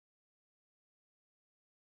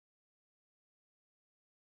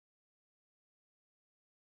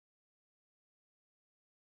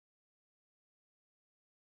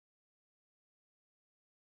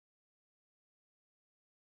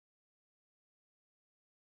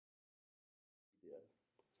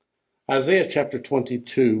Isaiah chapter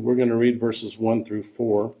 22, we're going to read verses 1 through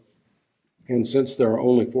 4. And since there are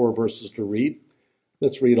only 4 verses to read,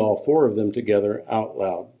 let's read all 4 of them together out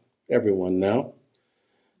loud. Everyone now.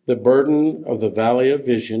 The burden of the valley of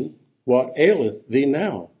vision, what aileth thee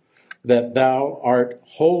now, that thou art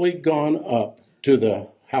wholly gone up to the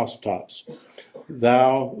housetops?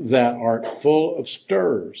 Thou that art full of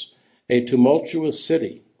stirs, a tumultuous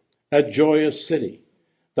city, a joyous city.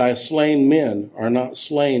 Thy slain men are not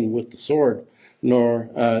slain with the sword, nor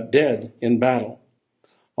dead in battle.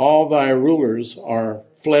 All thy rulers are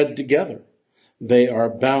fled together. They are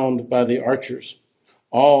bound by the archers.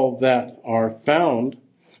 All that are found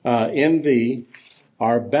in thee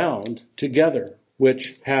are bound together,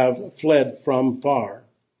 which have fled from far.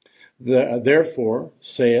 Therefore,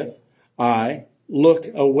 saith I, look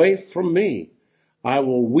away from me. I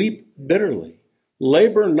will weep bitterly.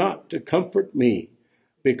 Labor not to comfort me,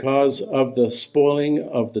 because of the spoiling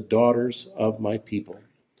of the daughters of my people.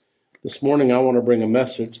 This morning I want to bring a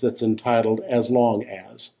message that's entitled, As Long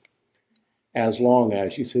As. As long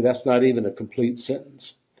as. You see, that's not even a complete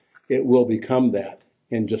sentence. It will become that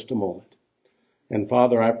in just a moment. And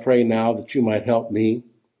Father, I pray now that you might help me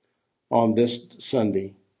on this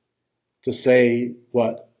Sunday to say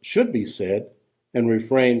what should be said and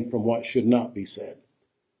refrain from what should not be said.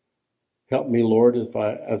 Help me, Lord,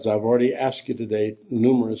 as I've already asked you today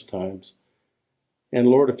numerous times. And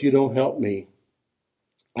Lord, if you don't help me,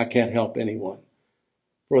 I can't help anyone.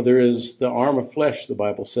 For there is the arm of flesh, the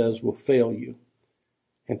Bible says, will fail you.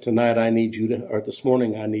 And tonight I need you to, or this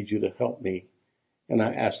morning I need you to help me. And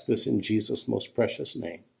I ask this in Jesus' most precious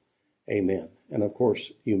name. Amen. And of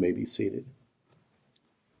course, you may be seated.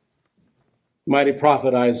 Mighty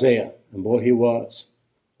prophet Isaiah, and boy, he was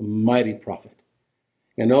a mighty prophet.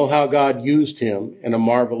 And oh, how God used him in a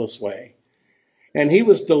marvelous way. And he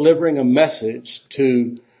was delivering a message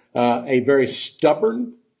to a very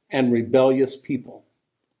stubborn and rebellious people.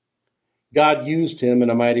 God used him in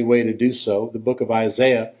a mighty way to do so. The book of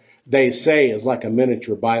Isaiah, they say, is like a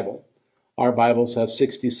miniature Bible. Our Bibles have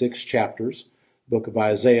 66 chapters. The book of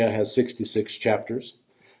Isaiah has 66 chapters.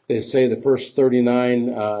 They say the first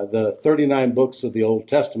 39 books of the Old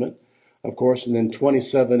Testament, of course, and then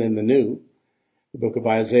 27 in the New. The book of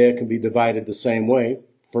Isaiah can be divided the same way.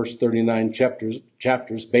 First 39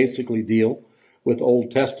 chapters basically deal with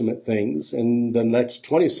Old Testament things, and the next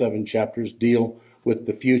 27 chapters deal with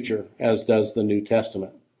the future, as does the New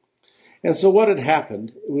Testament. And so what had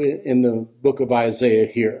happened in the book of Isaiah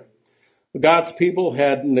here? God's people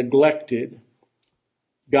had neglected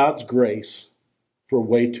God's grace for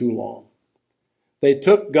way too long. They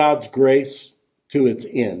took God's grace to its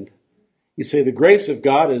end. You say the grace of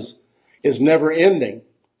God is never ending.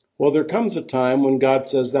 Well, there comes a time when God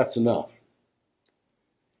says that's enough.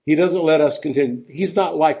 He doesn't let us continue. He's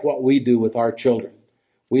not like what we do with our children.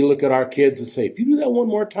 We look at our kids and say, if you do that one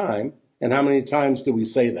more time, and how many times do we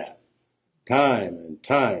say that? Time and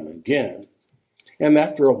time again. And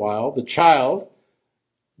after a while, the child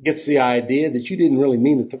gets the idea that you didn't really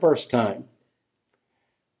mean it the first time.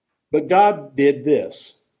 But God did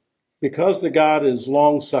this. Because the God is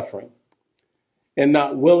long-suffering and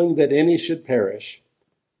not willing that any should perish,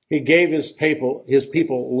 he gave his people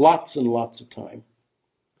lots and lots of time.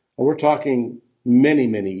 And we're talking many,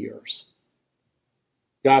 many years.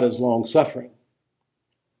 God is long-suffering.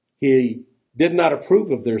 He did not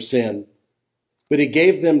approve of their sin, but he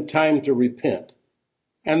gave them time to repent.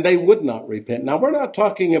 And they would not repent. Now, we're not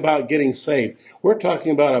talking about getting saved. We're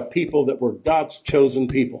talking about a people that were God's chosen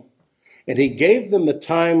people. And he gave them the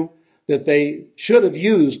time that they should have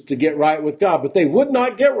used to get right with God, but they would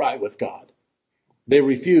not get right with God. They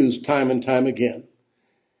refused time and time again.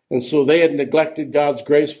 And so they had neglected God's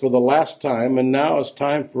grace for the last time, and now it's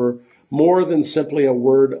time for more than simply a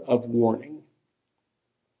word of warning.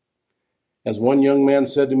 As one young man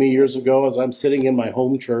said to me years ago, as I'm sitting in my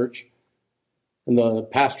home church, and my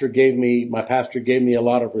pastor gave me a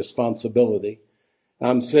lot of responsibility.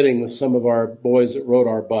 I'm sitting with some of our boys that rode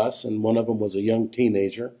our bus, and one of them was a young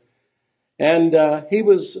teenager. And he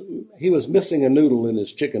was missing a noodle in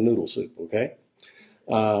his chicken noodle soup, okay?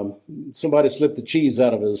 Somebody slipped the cheese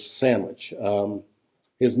out of his sandwich.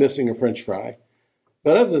 He was missing a French fry.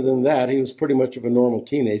 But other than that, he was pretty much of a normal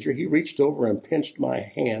teenager. He reached over and pinched my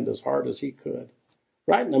hand as hard as he could,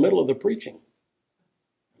 right in the middle of the preaching.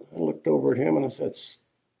 I looked over at him and I said,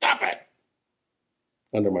 "Stop it!"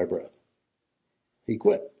 under my breath. He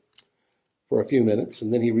quit for a few minutes,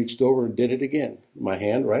 and then he reached over and did it again. My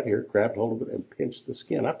hand right here, grabbed hold of it and pinched the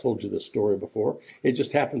skin. I've told you this story before. It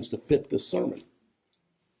just happens to fit this sermon.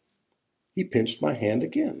 He pinched my hand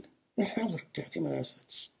again. And I looked at him and I said,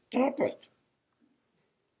 "Stop it."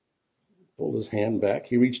 pulled his hand back.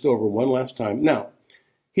 He reached over one last time. Now,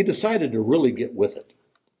 he decided to really get with it,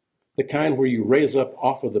 the kind where you raise up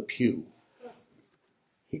off of the pew.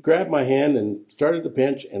 He grabbed my hand and started to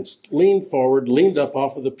pinch and leaned forward, leaned up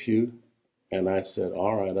off of the pew. And I said,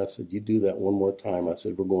 all right. I said, you do that one more time. I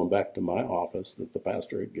said, we're going back to my office that the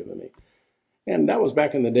pastor had given me. And that was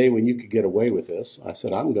back in the day when you could get away with this. I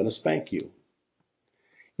said, I'm going to spank you.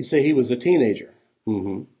 You say he was a teenager.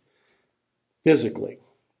 Mm-hmm. Physically,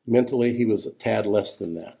 mentally, he was a tad less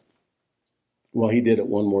than that. Well, he did it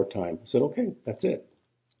one more time. I said, okay, that's it.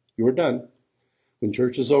 You were done. When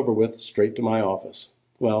church is over with, straight to my office.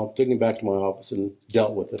 Well, took him back to my office and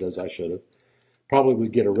dealt with it as I should have. Probably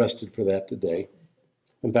would get arrested for that today.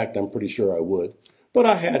 In fact, I'm pretty sure I would. But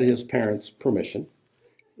I had his parents' permission.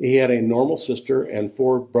 He had a normal sister and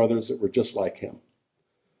 4 brothers that were just like him.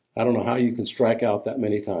 I don't know how you can strike out that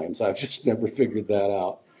many times. I've just never figured that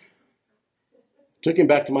out. Took him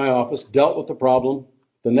back to my office, dealt with the problem.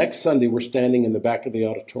 The next Sunday, we're standing in the back of the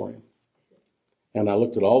auditorium. And I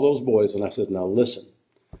looked at all those boys and I said, now listen.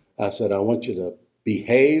 I said, I want you to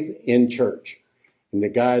behave in church. And the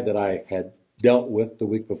guy that I had dealt with the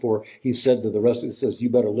week before, he said to the rest of us, he says,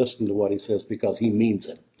 you better listen to what he says because he means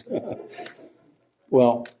it.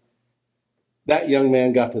 Well, that young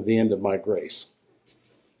man got to the end of my grace.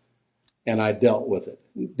 And I dealt with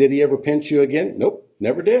it. Did he ever pinch you again? Nope,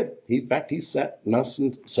 never did. In fact, he sat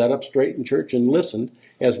up straight in church and listened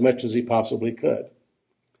as much as he possibly could.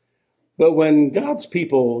 But when God's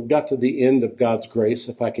people got to the end of God's grace,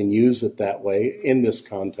 if I can use it that way in this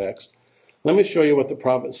context, let me show you what the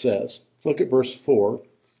prophet says. Look at verse 4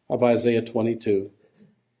 of Isaiah 22.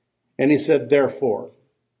 And he said, therefore.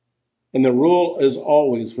 And the rule is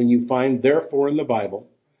always when you find therefore in the Bible,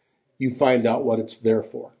 you find out what it's there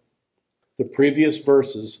for. The previous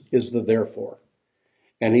verses is the therefore.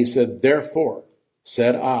 And he said, therefore,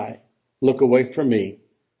 said I, look away from me.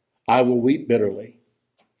 I will weep bitterly.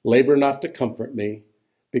 Labor not to comfort me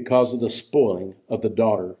because of the spoiling of the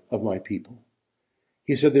daughter of my people.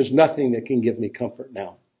 He said, there's nothing that can give me comfort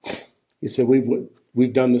now. He said,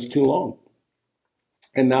 we've done this too long.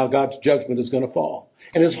 And now God's judgment is going to fall.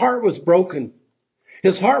 And his heart was broken.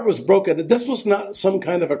 His heart was broken. This was not some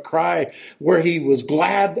kind of a cry where he was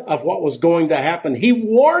glad of what was going to happen. He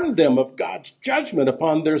warned them of God's judgment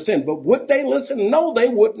upon their sin. But would they listen? No, they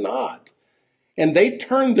would not. And they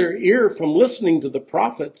turned their ear from listening to the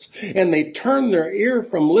prophets, and they turned their ear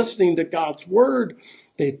from listening to God's word.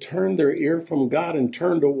 They turned their ear from God and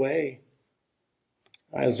turned away.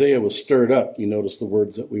 Isaiah was stirred up. You notice the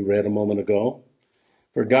words that we read a moment ago.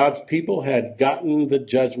 For God's people had gotten the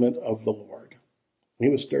judgment of the Lord. He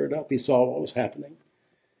was stirred up. He saw what was happening.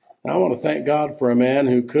 I want to thank God for a man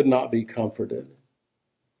who could not be comforted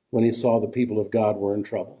when he saw the people of God were in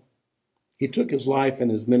trouble. He took his life and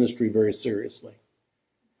his ministry very seriously.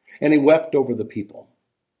 And he wept over the people.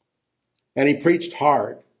 And he preached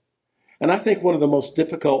hard. And I think one of the most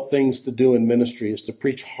difficult things to do in ministry is to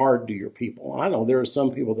preach hard to your people. I know there are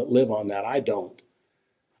some people that live on that. I don't.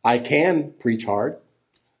 I can preach hard.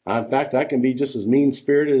 In fact, I can be just as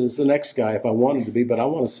mean-spirited as the next guy if I wanted to be, but I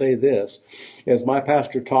want to say this. As my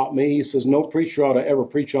pastor taught me, he says, no preacher ought to ever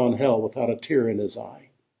preach on hell without a tear in his eye.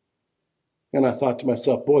 And I thought to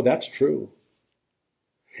myself, boy, that's true.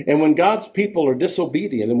 And when God's people are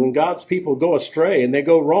disobedient and when God's people go astray and they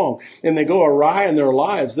go wrong and they go awry in their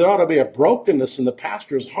lives, there ought to be a brokenness in the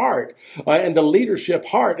pastor's heart and the leadership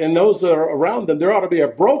heart and those that are around them. There ought to be a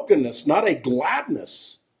brokenness, not a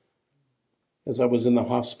gladness. As I was in the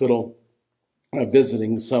hospital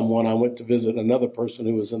visiting someone, I went to visit another person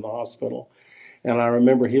who was in the hospital. And I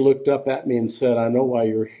remember he looked up at me and said, I know why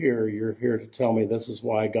you're here. You're here to tell me this is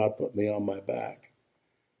why God put me on my back.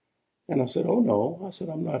 And I said, oh, no. I said,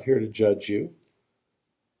 I'm not here to judge you.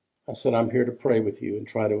 I said, I'm here to pray with you and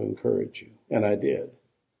try to encourage you. And I did.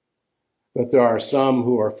 But there are some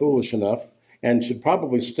who are foolish enough and should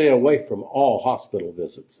probably stay away from all hospital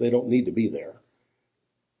visits. They don't need to be there.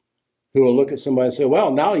 Who will look at somebody and say,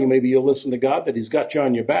 well, now maybe you'll listen to God that he's got you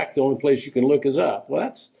on your back. The only place you can look is up.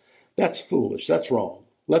 Well, that's foolish. That's wrong.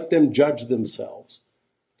 Let them judge themselves.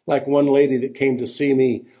 Like one lady that came to see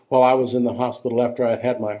me while I was in the hospital after I had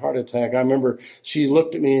had my heart attack. I remember she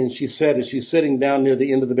looked at me and she said, as she's sitting down near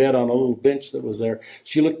the end of the bed on a little bench that was there,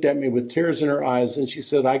 she looked at me with tears in her eyes and she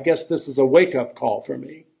said, I guess this is a wake-up call for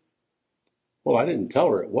me. Well, I didn't tell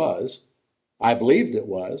her it was. I believed it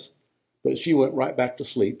was, but she went right back to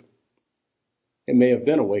sleep. It may have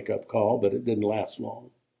been a wake-up call, but it didn't last long.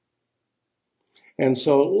 And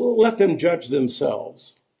so let them judge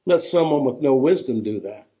themselves. Let someone with no wisdom do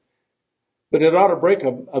that. But it ought to break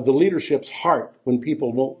the leadership's heart when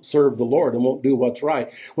people won't serve the Lord and won't do what's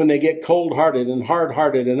right, when they get cold-hearted and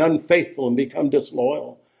hard-hearted and unfaithful and become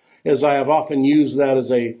disloyal, as I have often used that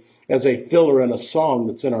as a filler in a song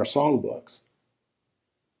that's in our songbooks.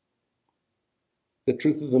 The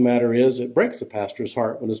truth of the matter is, it breaks a pastor's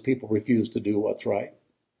heart when his people refuse to do what's right.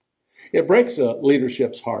 It breaks a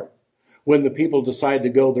leadership's heart when the people decide to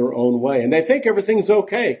go their own way and they think everything's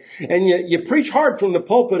okay. And you preach hard from the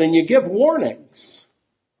pulpit and you give warnings.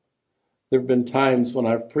 There have been times when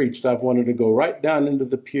I've preached, I've wanted to go right down into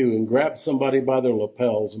the pew and grab somebody by their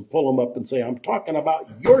lapels and pull them up and say, I'm talking about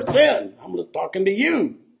your sin. I'm just talking to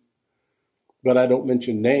you. But I don't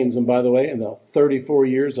mention names. And by the way, in the 34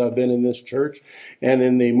 years I've been in this church and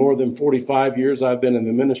in the more than 45 years I've been in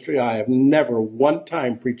the ministry, I have never one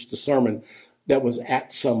time preached a sermon that was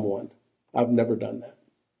at someone. I've never done that.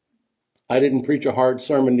 I didn't preach a hard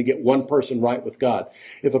sermon to get one person right with God.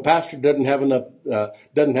 If a pastor doesn't have enough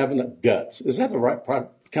guts, is that the right?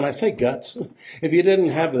 Can I say guts? If you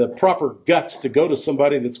didn't have the proper guts to go to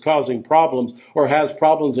somebody that's causing problems or has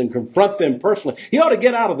problems and confront them personally, he ought to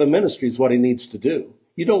get out of the ministry is what he needs to do.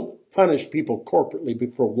 You don't punish people corporately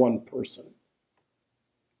before one person.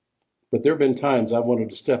 But there have been times I've wanted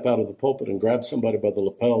to step out of the pulpit and grab somebody by the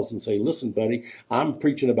lapels and say, listen, buddy, I'm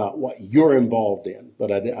preaching about what you're involved in,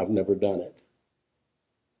 but I've never done it.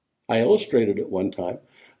 I illustrated it one time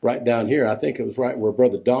right down here. I think it was right where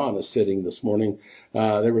Brother Don is sitting this morning.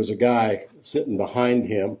 There was a guy sitting behind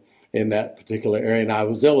him in that particular area, and I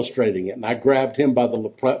was illustrating it. And I grabbed him by the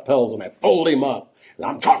lapels and I pulled him up. And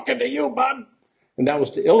I'm talking to you, bud. And that was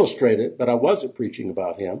to illustrate it, but I wasn't preaching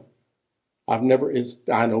about him. I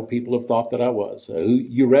know people have thought that I was.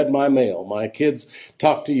 You read my mail. My kids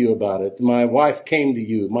talked to you about it. My wife came to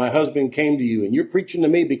you. My husband came to you, and you're preaching to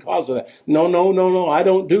me because of that. No, I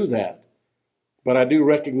don't do that. But I do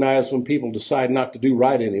recognize when people decide not to do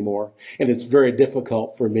right anymore, and it's very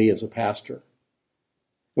difficult for me as a pastor.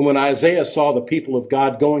 And when Isaiah saw the people of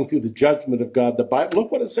God going through the judgment of God, the Bible,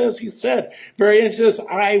 look what it says he said. It says,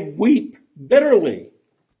 I weep bitterly.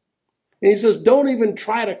 And he says, don't even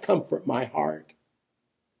try to comfort my heart.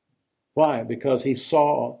 Why? Because he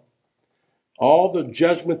saw all the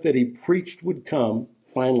judgment that he preached would come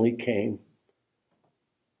finally came.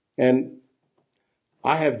 And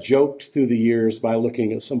I have joked through the years by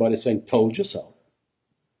looking at somebody saying, told you so.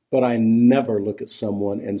 But I never look at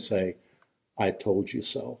someone and say, I told you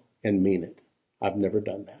so, and mean it. I've never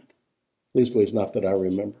done that. At least it's not that I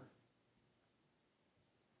remember.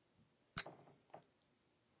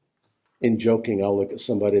 In joking, I'll look at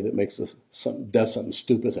somebody that does something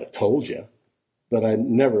stupid and say, I told you. But I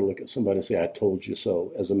never look at somebody and say, I told you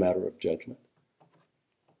so, as a matter of judgment.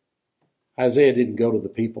 Isaiah didn't go to the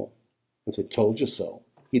people and say, told you so.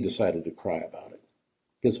 He decided to cry about it.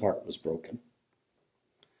 His heart was broken.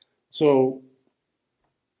 So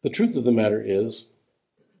the truth of the matter is,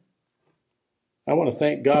 I want to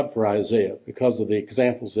thank God for Isaiah because of the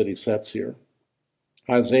examples that he sets here.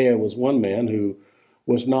 Isaiah was one man who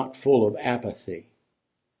was not full of apathy,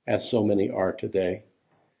 as so many are today.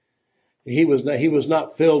 He was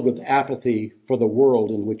not filled with apathy for the world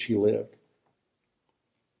in which he lived.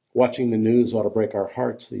 Watching the news ought to break our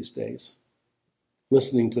hearts these days.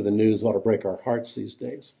 Listening to the news ought to break our hearts these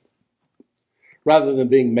days. Rather than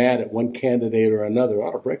being mad at one candidate or another, it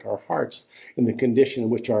ought to break our hearts in the condition in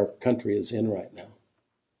which our country is in right now.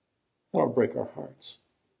 It ought to break our hearts.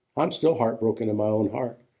 I'm still heartbroken in my own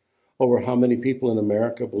heart over how many people in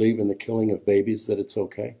America believe in the killing of babies, that it's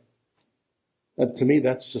okay. And to me,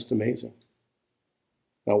 that's just amazing.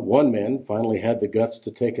 Now, one man finally had the guts to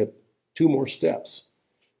take 2 more steps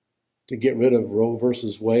to get rid of Roe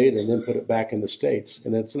versus Wade and then put it back in the states.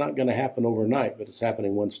 And it's not going to happen overnight, but it's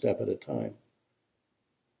happening one step at a time.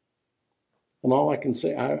 And all I can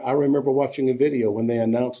say, I remember watching a video when they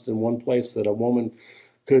announced in one place that a woman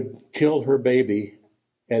could kill her baby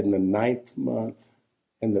in the 9th month.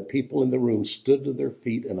 And the people in the room stood to their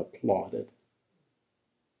feet and applauded.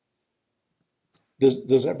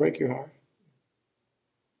 Does that break your heart?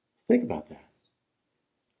 Think about that.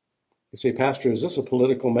 You say, Pastor, is this a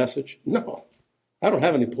political message? No, I don't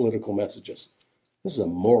have any political messages. This is a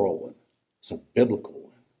moral one. It's a biblical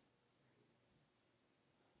one.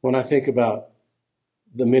 When I think about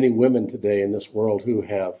the many women today in this world who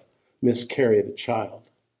have miscarried a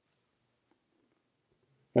child,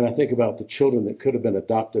 and I think about the children that could have been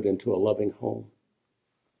adopted into a loving home.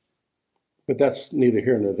 But that's neither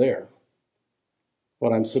here nor there.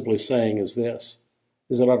 What I'm simply saying is this,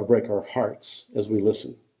 is it ought to break our hearts as we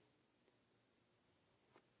listen.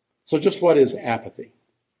 So just what is apathy?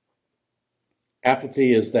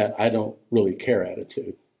 Apathy is that I don't really care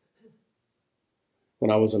attitude. When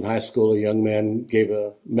I was in high school, a young man gave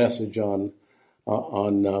a message on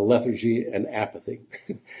lethargy and apathy.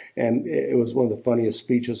 And it was one of the funniest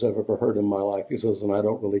speeches I've ever heard in my life. He says, and I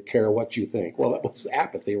don't really care what you think. Well, that was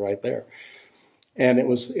apathy right there. And it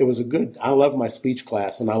was a good, I love my speech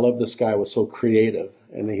class, and I love this guy was so creative,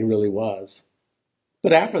 and he really was.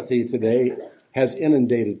 But apathy today has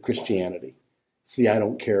inundated Christianity. It's the I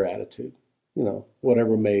don't care attitude.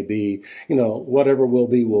 Whatever may be, whatever will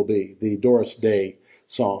be, will be. The Doris Day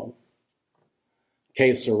song.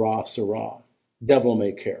 Que sera, sera. Devil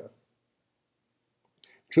may care.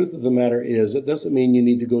 Truth of the matter is, it doesn't mean you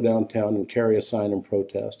need to go downtown and carry a sign and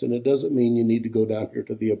protest. And it doesn't mean you need to go down here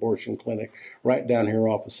to the abortion clinic, right down here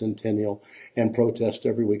off of Centennial, and protest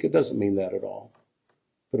every week. It doesn't mean that at all.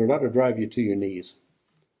 But it ought to drive you to your knees.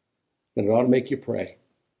 And it ought to make you pray.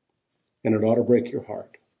 And it ought to break your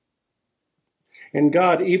heart. And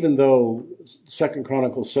God, even though 2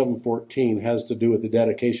 Chronicles 7:14 has to do with the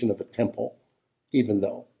dedication of a temple, even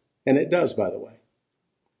though, and it does, by the way,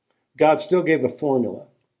 God still gave a formula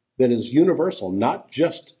that is universal, not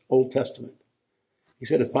just Old Testament. He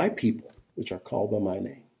said, if my people, which are called by my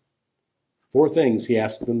name, 4 things he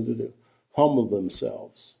asked them to do: humble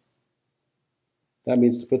themselves. That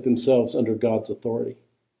means to put themselves under God's authority.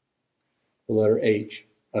 The letter H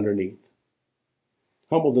underneath.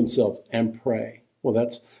 Humble themselves and pray. Well,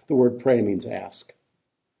 that's the word pray means ask.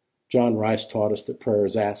 John Rice taught us that prayer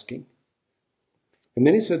is asking. And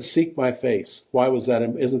then he said, seek my face. Why was that?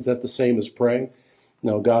 Isn't that the same as praying?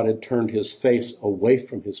 No, God had turned his face away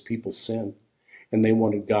from his people's sin. And they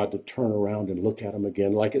wanted God to turn around and look at them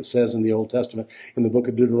again. Like it says in the Old Testament, in the book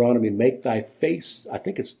of Deuteronomy, make thy face, I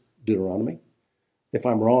think it's Deuteronomy. If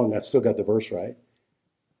I'm wrong, I still got the verse right.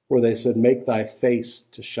 Where they said, make thy face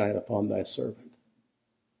to shine upon thy servant.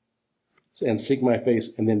 And seek my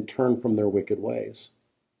face, and then turn from their wicked ways.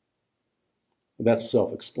 That's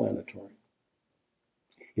self-explanatory.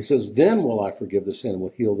 He says, then will I forgive the sin and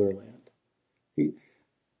will heal their land.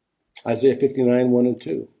 Isaiah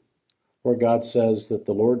 59:1-2, where God says that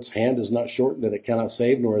the Lord's hand is not shortened that it cannot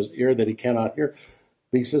save, nor his ear that he cannot hear.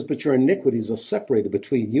 But he says, but your iniquities are separated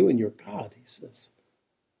between you and your God, he says.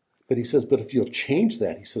 But he says, but if you'll change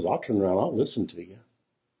that, he says, I'll turn around, I'll listen to you.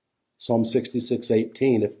 Psalm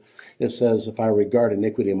 66:18, if it says, if I regard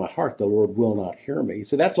iniquity in my heart, the Lord will not hear me. He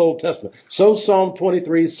said, that's Old Testament. So Psalm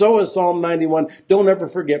 23, so is Psalm 91. Don't ever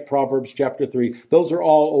forget Proverbs chapter 3. Those are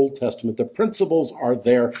all Old Testament. The principles are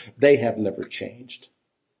there. They have never changed.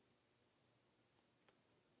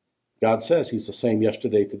 God says he's the same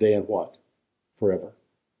yesterday, today, and what? Forever.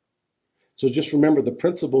 So just remember the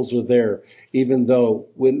principles are there, even though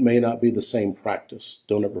it may not be the same practice.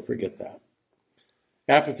 Don't ever forget that.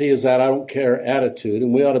 Apathy is that I don't care attitude,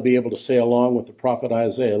 and we ought to be able to say along with the prophet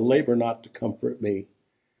Isaiah, labor not to comfort me.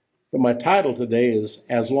 But my title today is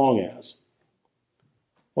As Long As.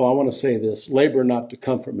 Well, I want to say this, labor not to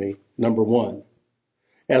comfort me, number 1,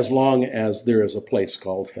 as long as there is a place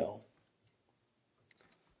called hell.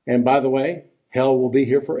 And by the way, hell will be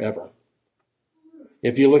here forever.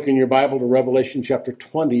 If you look in your Bible to Revelation chapter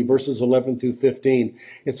 20, verses 11-15,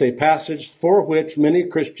 it's a passage for which many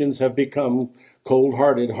Christians have become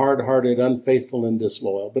cold-hearted, hard-hearted, unfaithful, and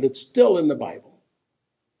disloyal. But it's still in the Bible.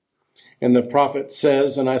 And the prophet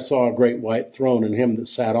says, and I saw a great white throne and him that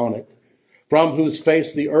sat on it, from whose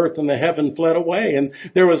face the earth and the heaven fled away, and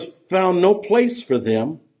there was found no place for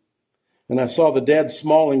them. And I saw the dead,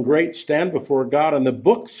 small and great, stand before God, and the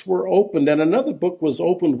books were opened, and another book was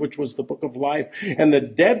opened, which was the book of life. And the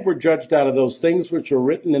dead were judged out of those things which are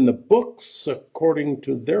written in the books according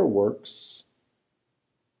to their works.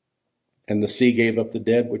 And the sea gave up the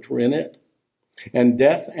dead which were in it. And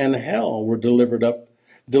death and hell were delivered up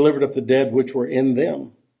the dead which were in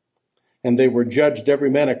them. And they were judged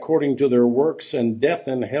every man according to their works, and death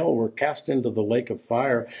and hell were cast into the lake of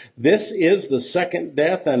fire. This is the second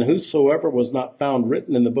death, and whosoever was not found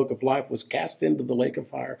written in the book of life was cast into the lake of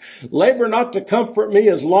fire. Labor not to comfort me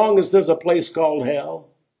as long as there's a place called hell.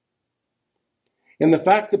 And the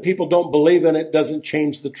fact that people don't believe in it doesn't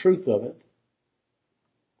change the truth of it.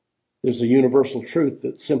 There's a universal truth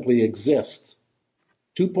that simply exists.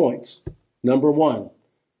 2 points. Number 1,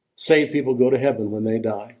 saved people go to heaven when they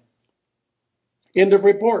die. End of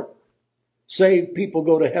report. Saved people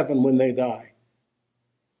go to heaven when they die.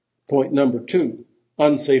 Point number 2,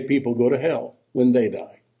 unsaved people go to hell when they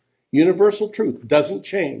die. Universal truth doesn't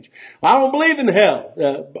change. I don't believe in hell.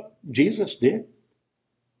 Jesus did.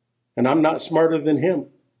 And I'm not smarter than him.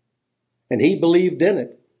 And he believed in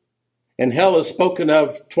it. And hell is spoken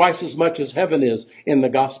of twice as much as heaven is in the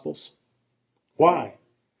Gospels. Why?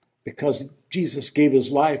 Because Jesus gave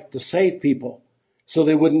his life to save people so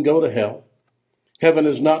they wouldn't go to hell. Heaven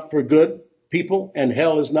is not for good people, and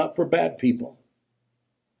hell is not for bad people.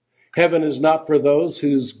 Heaven is not for those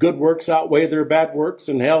whose good works outweigh their bad works,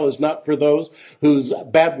 and hell is not for those whose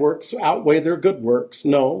bad works outweigh their good works.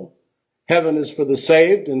 No. Heaven is for the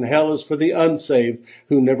saved, and hell is for the unsaved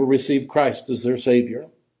who never received Christ as their Savior.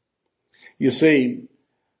 You see,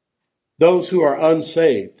 those who are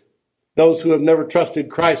unsaved, those who have never trusted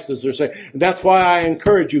Christ as their Savior. That's why I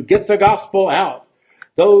encourage you, get the gospel out.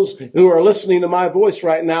 Those who are listening to my voice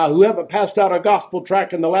right now, who haven't passed out a gospel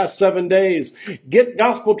tract in the last 7 days, get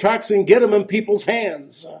gospel tracts and get them in people's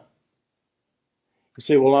hands. You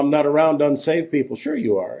say, well, I'm not around unsaved people. Sure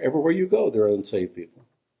you are. Everywhere you go, there are unsaved people.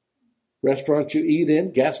 Restaurants you eat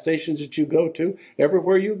in, gas stations that you go to,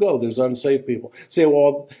 everywhere you go, there's unsaved people. Say,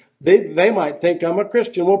 well, they might think I'm a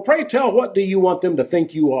Christian. Well, pray tell, what do you want them to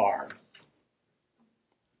think you are?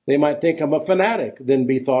 They might think I'm a fanatic, then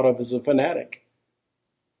be thought of as a fanatic.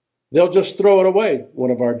 They'll just throw it away.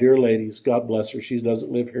 One of our dear ladies, God bless her, she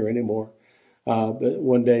doesn't live here anymore. But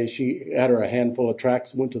one day she had her a handful of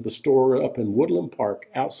tracts, went to the store up in Woodland Park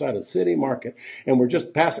outside of City Market, and we're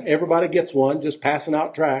just passing, everybody gets one, just passing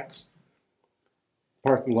out tracts.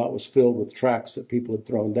 Parking lot was filled with tracts that people had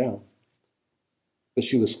thrown down. But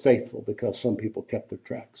she was faithful because some people kept their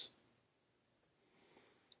tracts.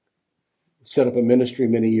 Set up a ministry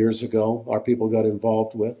many years ago our people got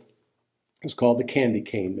involved with. It's called the Candy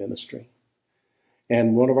Cane Ministry.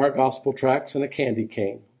 And one of our gospel tracts and a candy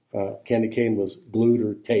cane. Candy cane was glued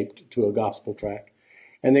or taped to a gospel tract.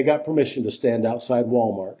 And they got permission to stand outside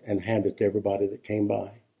Walmart and hand it to everybody that came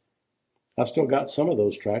by. I still got some of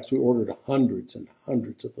those tracts. We ordered hundreds and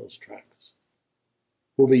hundreds of those tracts.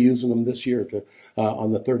 We'll be using them this year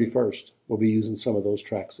on the 31st. We'll be using some of those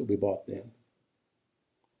tracts that we bought then.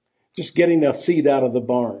 Just getting the seed out of the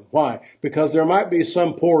barn. Why? Because there might be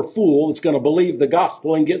some poor fool that's going to believe the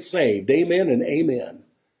gospel and get saved. Amen and amen.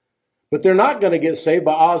 But they're not going to get saved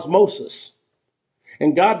by osmosis.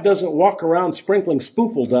 And God doesn't walk around sprinkling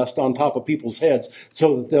spoofle dust on top of people's heads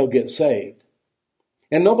so that they'll get saved.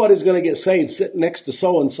 And nobody's going to get saved sitting next to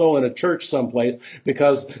so-and-so in a church someplace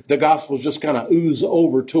because the gospel's just kind of ooze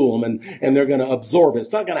over to them and they're going to absorb it.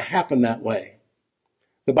 It's not going to happen that way.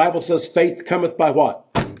 The Bible says faith cometh by what?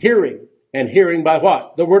 Hearing. And hearing by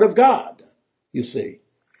what? The word of God, you see.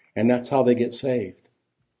 And that's how they get saved.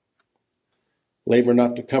 Labor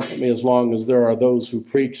not to comfort me as long as there are those who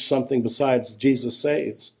preach something besides Jesus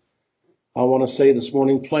saves. I want to say this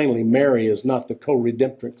morning plainly, Mary is not the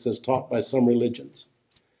co-redemptrix as taught by some religions.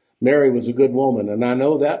 Mary was a good woman, and I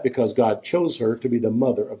know that because God chose her to be the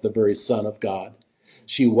mother of the very Son of God.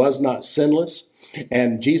 She was not sinless,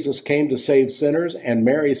 and Jesus came to save sinners, and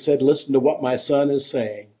Mary said, listen to what my son is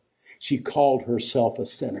saying. She called herself a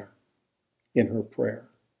sinner in her prayer.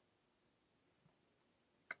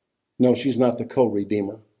 No, she's not the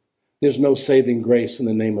co-redeemer. There's no saving grace in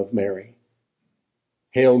the name of Mary.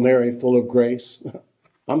 Hail Mary, full of grace.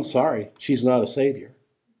 I'm sorry, she's not a savior.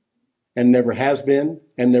 And never has been,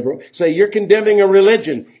 and never. Say, you're condemning a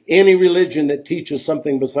religion. Any religion that teaches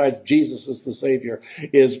something besides Jesus as the Savior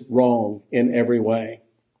is wrong in every way.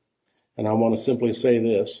 And I want to simply say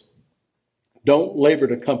this. Don't labor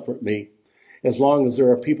to comfort me as long as there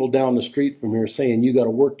are people down the street from here saying you got to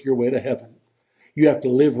work your way to heaven. You have to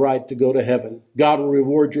live right to go to heaven. God will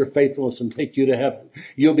reward your faithfulness and take you to heaven.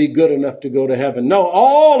 You'll be good enough to go to heaven. No,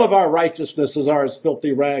 all of our righteousnesses are as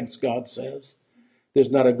filthy rags, God says. There's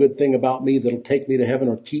not a good thing about me that'll take me to heaven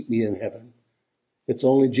or keep me in heaven. It's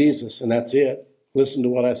only Jesus, and that's it. Listen to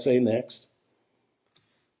what I say next.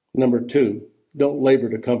 Number 2, don't labor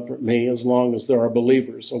to comfort me as long as there are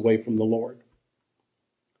believers away from the Lord.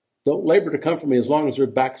 Don't labor to comfort me as long as there are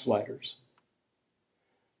backsliders.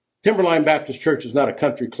 Timberline Baptist Church is not a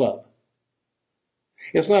country club.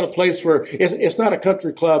 It's not a place where, it's not a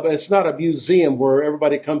country club. It's not a museum where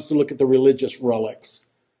everybody comes to look at the religious relics.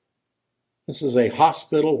 This is a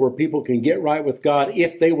hospital where people can get right with God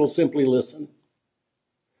if they will simply listen.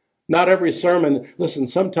 Not every sermon, listen,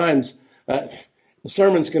 sometimes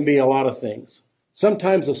sermons can be a lot of things.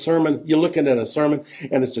 Sometimes a sermon, you're looking at a sermon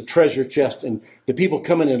and it's a treasure chest and the people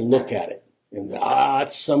come in and look at it. And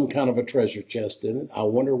it's some kind of a treasure chest in it. I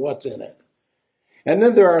wonder what's in it. And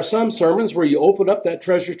then there are some sermons where you open up that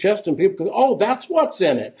treasure chest and people go, oh, that's what's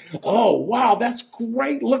in it. Oh, wow, that's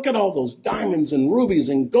great. Look at all those diamonds and rubies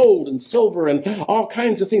and gold and silver and all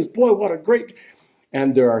kinds of things. Boy, what a great.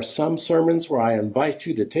 And there are some sermons where I invite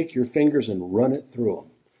you to take your fingers and run it through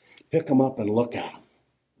them. Pick them up and look at them.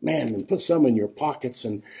 Man, and put some in your pockets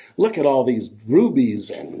and look at all these rubies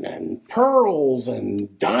and pearls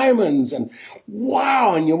and diamonds and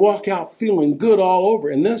wow, and you walk out feeling good all over.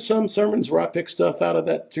 And there's some sermons where I pick stuff out of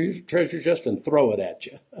that treasure chest and throw it at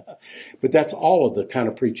you. But that's all of the kind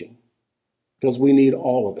of preaching, because we need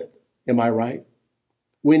all of it. Am I right?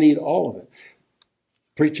 We need all of it.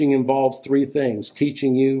 Preaching involves three things: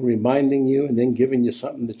 teaching you, reminding you, and then giving you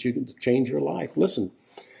something that you can change your life. Listen.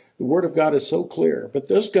 The Word of God is so clear, but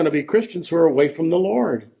there's going to be Christians who are away from the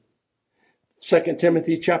Lord. 2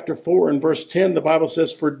 Timothy chapter 4 and verse 10, the Bible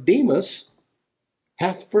says, "For Demas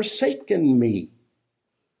hath forsaken me,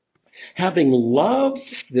 having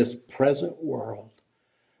loved this present world."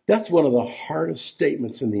 That's one of the hardest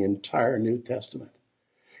statements in the entire New Testament.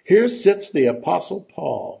 Here sits the Apostle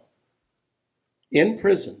Paul in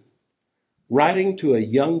prison, writing to a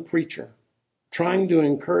young preacher, trying to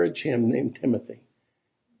encourage him named Timothy.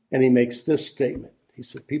 And he makes this statement. He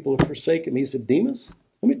said, people have forsaken me. He said, Demas,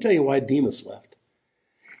 let me tell you why Demas left.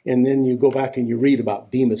 And then you go back and you read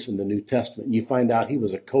about Demas in the New Testament, and you find out he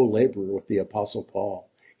was a co-laborer with the Apostle Paul.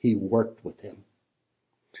 He worked with him.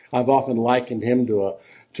 I've often likened him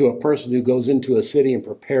to a person who goes into a city and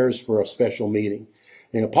prepares for a special meeting.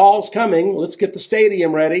 You know, Paul's coming. Let's get the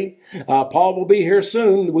stadium ready. Paul will be here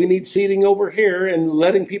soon. We need seating over here, and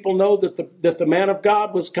letting people know that the man of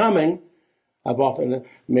God was coming.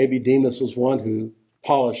 Maybe Demas was one who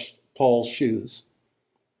polished Paul's shoes.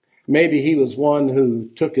 Maybe he was one who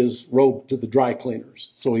took his robe to the dry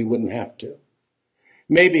cleaners so he wouldn't have to.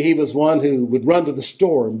 Maybe he was one who would run to the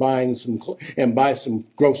store and buy some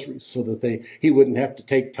groceries so that he wouldn't have to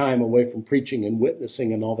take time away from preaching and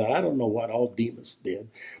witnessing and all that. I don't know what all Demas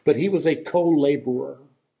did, but he was a co-laborer.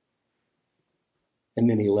 And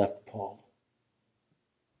then he left Paul.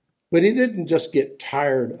 But he didn't just get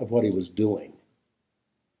tired of what he was doing.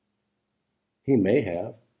 He may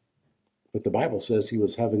have, but the Bible says he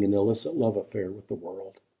was having an illicit love affair with the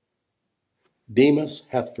world. Demas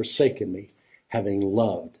hath forsaken me, having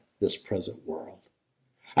loved this present world.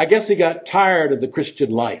 I guess he got tired of the Christian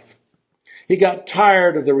life. He got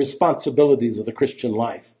tired of the responsibilities of the Christian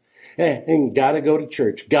life. And got to go to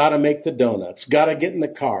church, got to make the donuts, got to get in the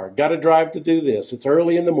car, got to drive to do this. It's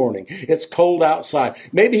early in the morning. It's cold outside.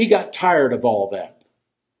 Maybe he got tired of all that.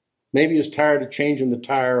 Maybe he was tired of changing the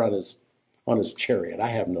tire on his chariot. I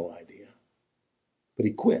have no idea. But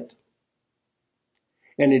he quit.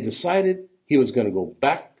 And he decided he was going to go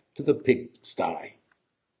back to the pigsty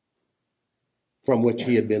from which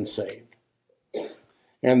he had been saved.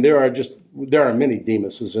 And there are many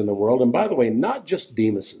Demases in the world. And by the way, not just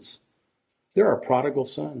Demases. There are prodigal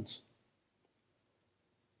sons.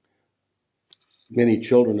 Many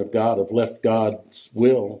children of God have left God's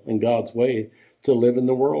will and God's way to live in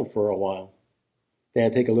the world for a while. They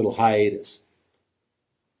had to take a little hiatus.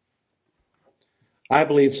 I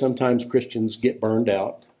believe sometimes Christians get burned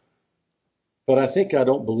out, but I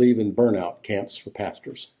don't believe in burnout camps for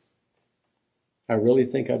pastors. I really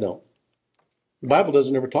think I don't. The Bible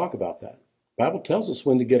doesn't ever talk about that. The Bible tells us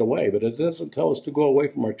when to get away, but it doesn't tell us to go away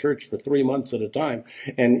from our church for 3 months at a time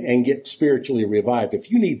and get spiritually revived.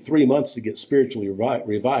 If you need 3 months to get spiritually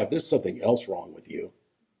revived, there's something else wrong with you.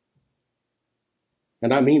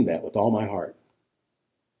 And I mean that with all my heart.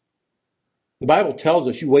 The Bible tells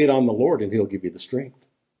us you wait on the Lord and he'll give you the strength.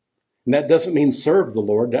 And that doesn't mean serve the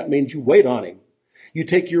Lord. That means you wait on him. You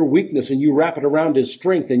take your weakness and you wrap it around his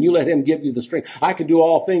strength and you let him give you the strength. I can do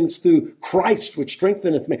all things through Christ, which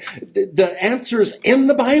strengtheneth me. The answer is in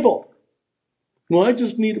the Bible. Well, I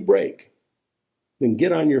just need a break. Then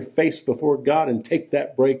get on your face before God and take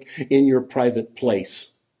that break in your private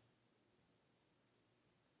place.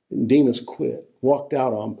 And Demas quit, walked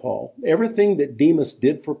out on Paul. Everything that Demas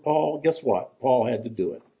did for Paul, guess what? Paul had to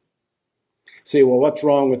do it. Say, well, what's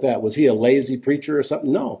wrong with that? Was he a lazy preacher or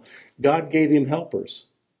something? No. God gave him helpers.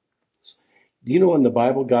 Do you know in the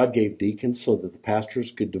Bible God gave deacons so that the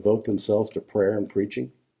pastors could devote themselves to prayer and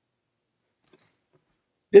preaching?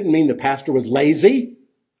 Didn't mean the pastor was lazy.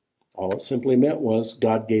 All it simply meant was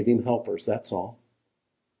God gave him helpers, that's all.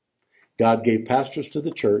 God gave pastors to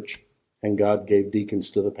the church, and God gave deacons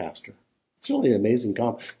to the pastor. It's really an amazing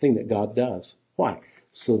thing that God does. Why?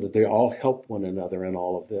 So that they all help one another in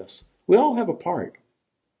all of this. We all have a part.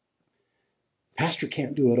 Pastor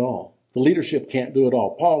can't do it all. The leadership can't do it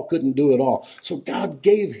all. Paul couldn't do it all. So God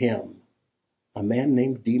gave him a man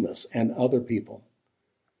named Demas and other people.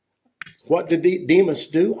 What did Demas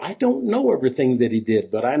do? I don't know everything that he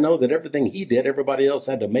did, but I know that everything he did, everybody else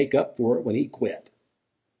had to make up for it when he quit.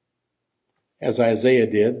 As Isaiah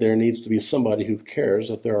did, there needs to be somebody who cares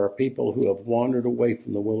that there are people who have wandered away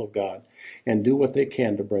from the will of God and do what they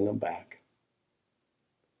can to bring them back.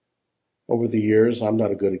 Over the years, I'm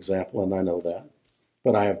not a good example, and I know that,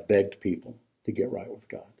 but I have begged people to get right with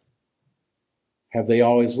God. Have they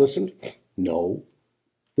always listened? No.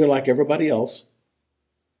 They're like everybody else.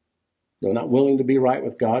 They're not willing to be right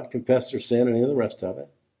with God, confess their sin, and any of the rest of it.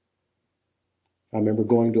 I remember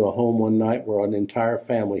going to a home one night where an entire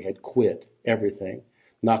family had quit everything,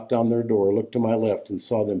 knocked on their door, looked to my left, and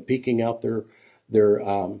saw them peeking out their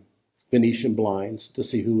Venetian blinds to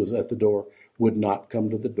see who was at the door, would not come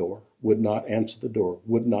to the door, would not answer the door,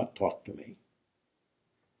 would not talk to me.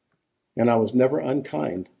 And I was never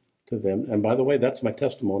unkind to them. And by the way, that's my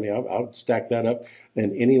testimony. I would stack that up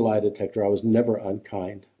in any lie detector. I was never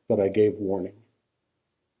unkind, but I gave warning.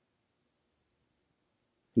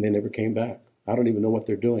 And they never came back. I don't even know what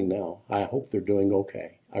they're doing now. I hope they're doing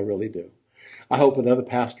okay. I really do. I hope another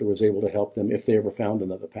pastor was able to help them if they ever found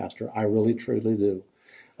another pastor. I really, truly do.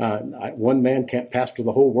 One man can't pastor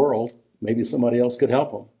the whole world. Maybe somebody else could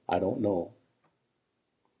help him. I don't know.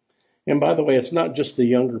 And by the way, it's not just the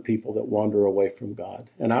younger people that wander away from God.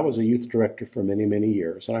 And I was a youth director for many, many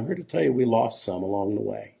years. And I'm here to tell you we lost some along the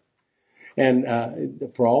way. And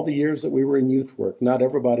for all the years that we were in youth work, not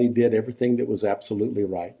everybody did everything that was absolutely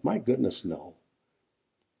right. My goodness, no.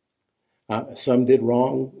 Some did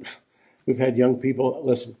wrong. We've had young people,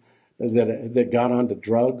 listen, that got onto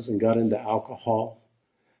drugs and got into alcohol,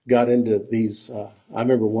 got into these. I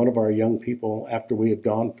remember one of our young people, after we had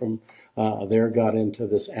gone from there, got into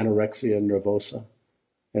this anorexia nervosa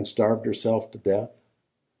and starved herself to death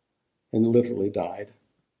and literally died.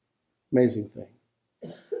 Amazing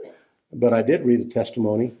thing. But I did read a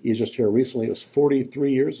testimony, you just heard recently, it was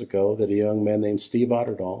 43 years ago, that a young man named Steve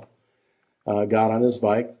Otterdahl got on his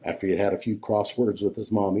bike after he had a few crosswords with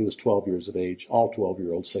his mom. He was 12 years of age. All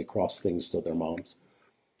 12-year-olds say cross things to their moms.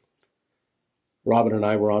 Robin and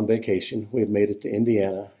I were on vacation. We had made it to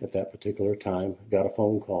Indiana at that particular time, got a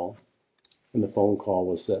phone call, and the phone call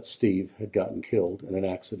was that Steve had gotten killed in an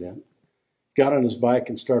accident. Got on his bike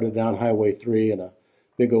and started down Highway 3, and a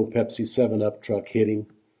big old Pepsi 7-Up truck hit him,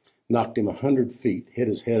 knocked him 100 feet, hit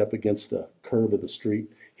his head up against the curb of the street,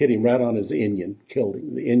 hit him right on his inion, killed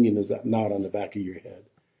him. The inion is that knot on the back of your head.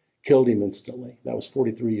 Killed him instantly. That was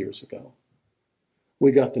 43 years ago.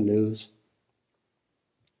 We got the news.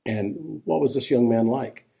 And what was this young man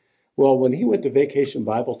like? Well, when he went to Vacation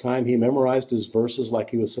Bible Time, he memorized his verses like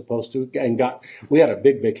he was supposed to. And we had a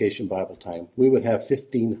big Vacation Bible Time. We would have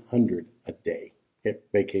 1,500 a day at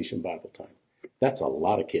Vacation Bible Time. That's a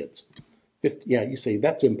lot of kids. Yeah, you say,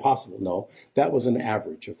 that's impossible. No, that was an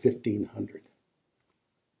average of 1,500.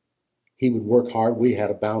 He would work hard. We had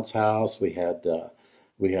a bounce house. We had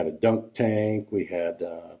a dunk tank. We had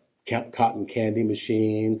a cotton candy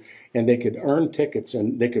machine. And they could earn tickets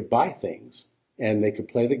and they could buy things. And they could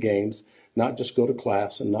play the games, not just go to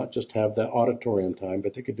class and not just have the auditorium time,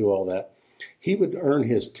 but they could do all that. He would earn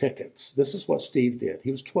his tickets. This is what Steve did. He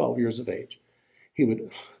was 12 years of age. He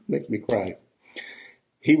would, make me cry.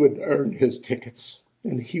 He would earn his tickets,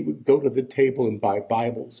 and he would go to the table and buy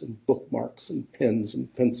Bibles and bookmarks and pens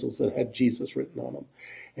and pencils that had Jesus written on them,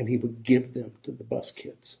 and he would give them to the bus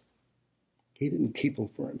kids. He didn't keep them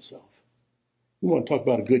for himself. You want to talk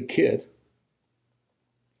about a good kid?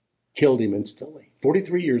 Killed him instantly.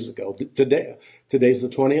 43 years ago. Today's the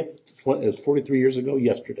 20th. It was 43 years ago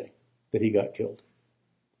yesterday that he got killed.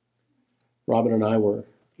 Robin and I were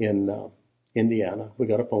in Indiana. We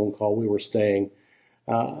got a phone call. We were staying...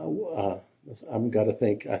 I'm got to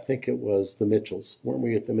think. I think it was the Mitchells. Weren't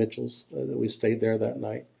we at the Mitchells that we stayed there that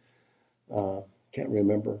night? Can't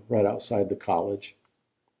remember. Right outside the college.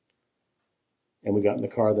 And we got in the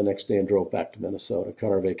car the next day and drove back to Minnesota. Cut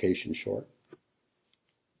our vacation short.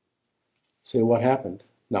 Say, what happened?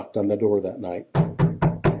 Knocked on the door that night.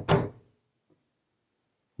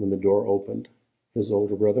 When the door opened, his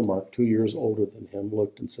older brother, Mark, 2 years older than him,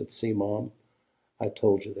 looked and said, "See, Mom, I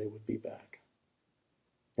told you they would be back."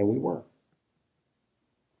 And we were.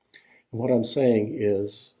 And what I'm saying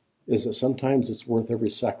is that sometimes it's worth every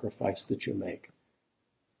sacrifice that you make.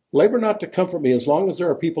 Labor not to comfort me as long as there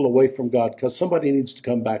are people away from God, because somebody needs to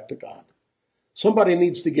come back to God. Somebody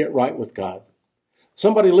needs to get right with God.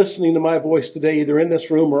 Somebody listening to my voice today, either in this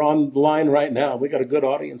room or online right now. We got a good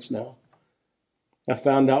audience now. I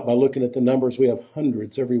found out by looking at the numbers, we have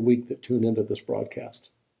hundreds every week that tune into this broadcast.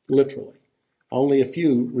 Literally. Only a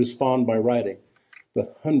few respond by writing,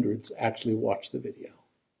 but hundreds actually watch the video.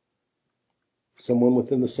 Someone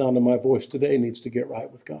within the sound of my voice today needs to get right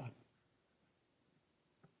with God.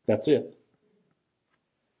 That's it.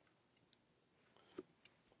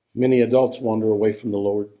 Many adults wander away from the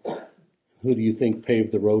Lord. Who do you think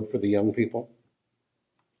paved the road for the young people?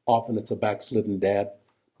 Often it's a backslidden dad,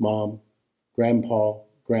 mom, grandpa,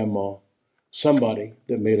 grandma, Somebody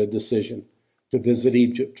that made a decision to visit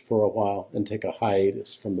Egypt for a while and take a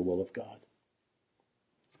hiatus from the will of God.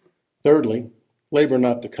 Thirdly, labor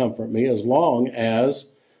not to comfort me as long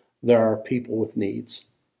as there are people with needs.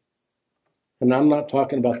 And I'm not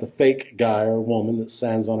talking about the fake guy or woman that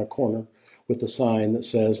stands on a corner with a sign that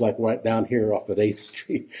says, like right down here off at 8th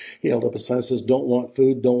Street, he held up a sign that says, don't want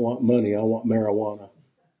food, don't want money, I want marijuana.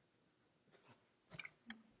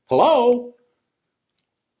 Hello?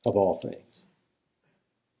 Of all things.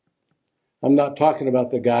 I'm not talking about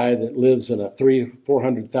the guy that lives in a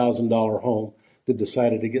 $400,000 home that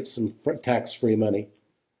decided to get some tax-free money.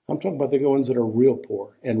 I'm talking about the ones that are real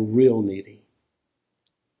poor and real needy.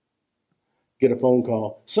 Get a phone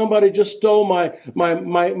call. Somebody just stole my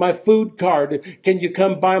food card. Can you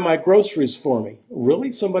come buy my groceries for me?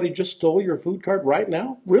 Really? Somebody just stole your food card right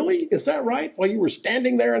now? Really? Is that right? While you were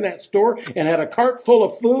standing there in that store and had a cart full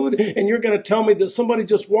of food, and you're going to tell me that somebody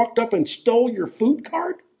just walked up and stole your food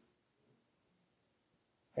card?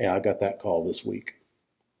 Yeah, I got that call this week.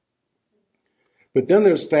 But then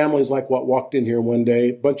there's families like what walked in here one day,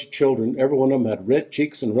 a bunch of children. Every one of them had red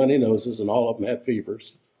cheeks and runny noses, and all of them had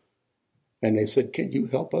fevers. And they said, can you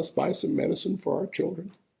help us buy some medicine for our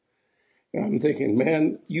children? And I'm thinking,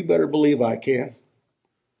 man, you better believe I can.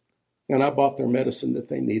 And I bought their medicine that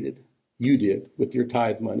they needed. You did, with your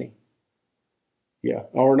tithe money. Yeah.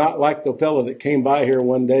 Or not like the fellow that came by here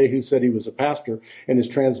one day who said he was a pastor and his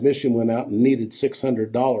transmission went out and needed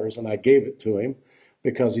 $600, and I gave it to him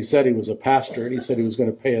because he said he was a pastor and he said he was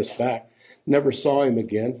going to pay us back. Never saw him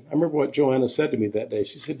again. I remember what Joanna said to me that day.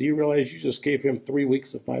 She said, do you realize you just gave him 3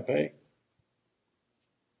 weeks of my pay?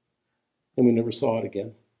 And we never saw it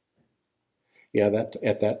again. Yeah,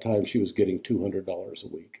 at that time she was getting $200 a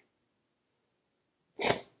week.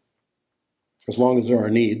 As long as there are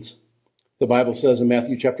needs. The Bible says in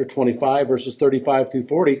Matthew chapter 25, verses 35 through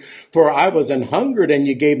 40, for I was an hungered and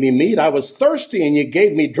you gave me meat. I was thirsty and you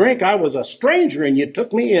gave me drink. I was a stranger and you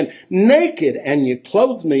took me in, naked and you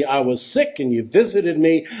clothed me. I was sick and you visited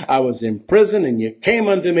me. I was in prison and you came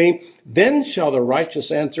unto me. Then shall the righteous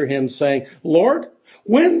answer him, saying, Lord,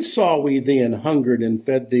 when saw we thee an hungered and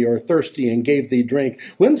fed thee, or thirsty and gave thee drink?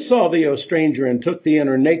 When saw thee a stranger and took thee in,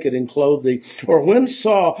 or naked and clothed thee? Or when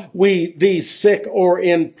saw we thee sick or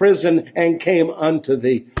in prison and came unto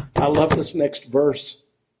thee? I love this next verse.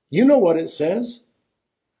 You know what it says?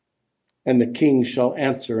 And the king shall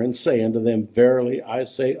answer and say unto them, verily I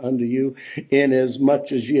say unto you,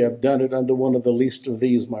 inasmuch as ye have done it unto one of the least of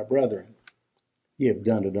these, my brethren, ye have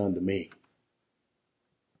done it unto me.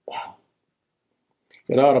 Wow.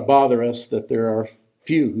 It ought to bother us that there are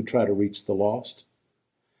few who try to reach the lost.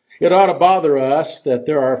 It ought to bother us that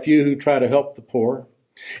there are few who try to help the poor.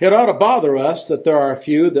 It ought to bother us that there are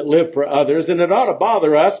few that live for others, and it ought to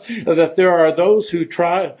bother us that there are those who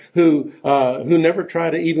never try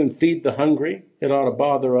to even feed the hungry. It ought to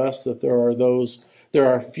bother us that there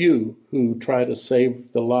are few who try to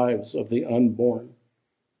save the lives of the unborn.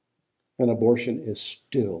 And abortion is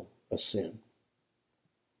still a sin.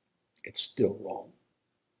 It's still wrong.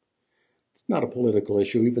 It's not a political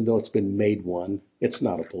issue, even though it's been made one. It's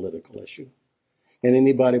not a political issue. And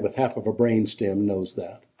anybody with half of a brainstem knows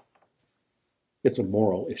that. It's a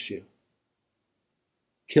moral issue.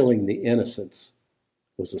 Killing the innocents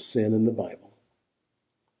was a sin in the Bible.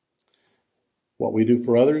 What we do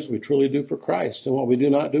for others, we truly do for Christ. And what we do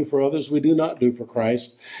not do for others, we do not do for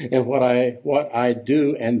Christ. And what I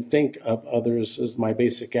do and think of others is my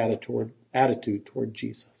basic attitude toward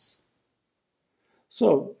Jesus.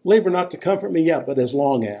 So, labor not to comfort me yet, but as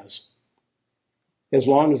long as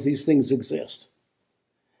these things exist.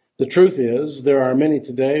 The truth is, there are many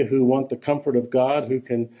today who want the comfort of God, who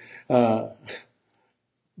can, all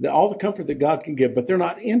the comfort that God can give, but they're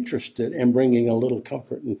not interested in bringing a little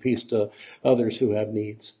comfort and peace to others who have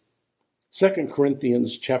needs. 2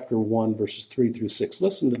 Corinthians chapter 1, verses 3 through 6.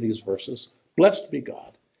 Listen to these verses. Blessed be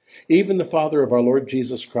God, even the Father of our Lord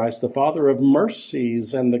Jesus Christ, the Father of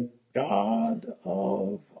mercies and the God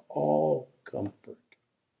of all comfort.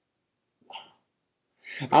 Wow.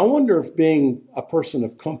 I wonder if being a person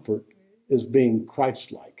of comfort is being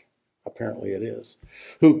Christ-like. Apparently it is.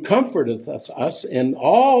 Who comforteth us in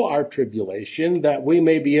all our tribulation, that we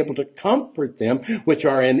may be able to comfort them which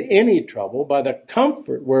are in any trouble by the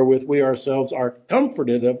comfort wherewith we ourselves are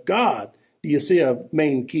comforted of God. Do you see a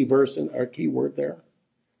main key verse or key word there?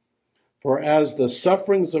 For as the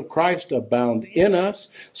sufferings of Christ abound in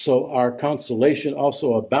us, so our consolation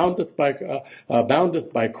also aboundeth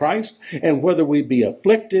by Christ. And whether we be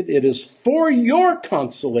afflicted, it is for your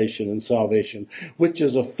consolation and salvation, which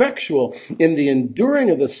is effectual in the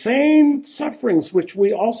enduring of the same sufferings which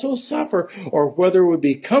we also suffer. Or whether we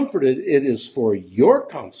be comforted, it is for your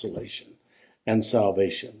consolation and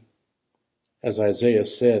salvation. As Isaiah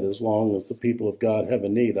said, as long as the people of God have a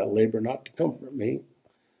need, I labor not to comfort me.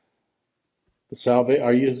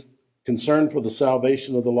 Are you concerned for the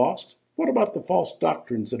salvation of the lost? What about the false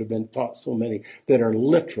doctrines that have been taught so many that are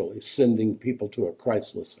literally sending people to a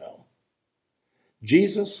Christless hell?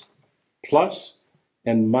 Jesus plus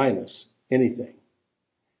and minus anything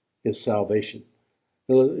is salvation.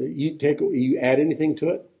 You add anything to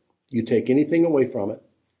it, you take anything away from it,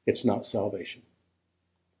 it's not salvation.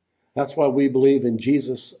 That's why we believe in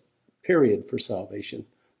Jesus, period, for salvation.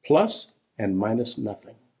 Plus and minus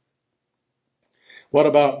nothing. What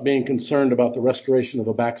about being concerned about the restoration of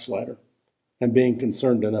a backslider and being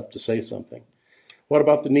concerned enough to say something? What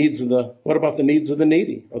about the needs of the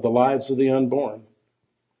needy or the lives of the unborn?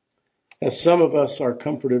 As some of us are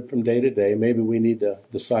comforted from day to day, maybe we need to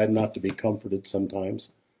decide not to be comforted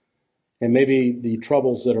sometimes. And maybe the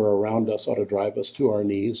troubles that are around us ought to drive us to our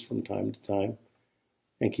knees from time to time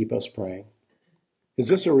and keep us praying. Is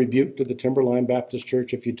this a rebuke to the Timberline Baptist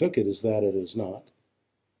Church? If you took it as that, it is not.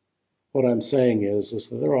 What I'm saying is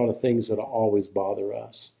that there are a lot of things that always bother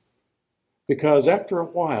us. Because after a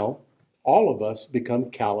while, all of us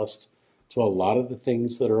become calloused to a lot of the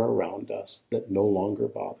things that are around us that no longer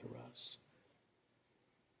bother us.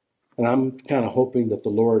 And I'm kind of hoping that the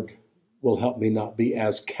Lord will help me not be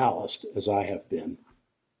as calloused as I have been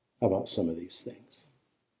about some of these things.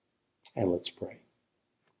 And let's pray.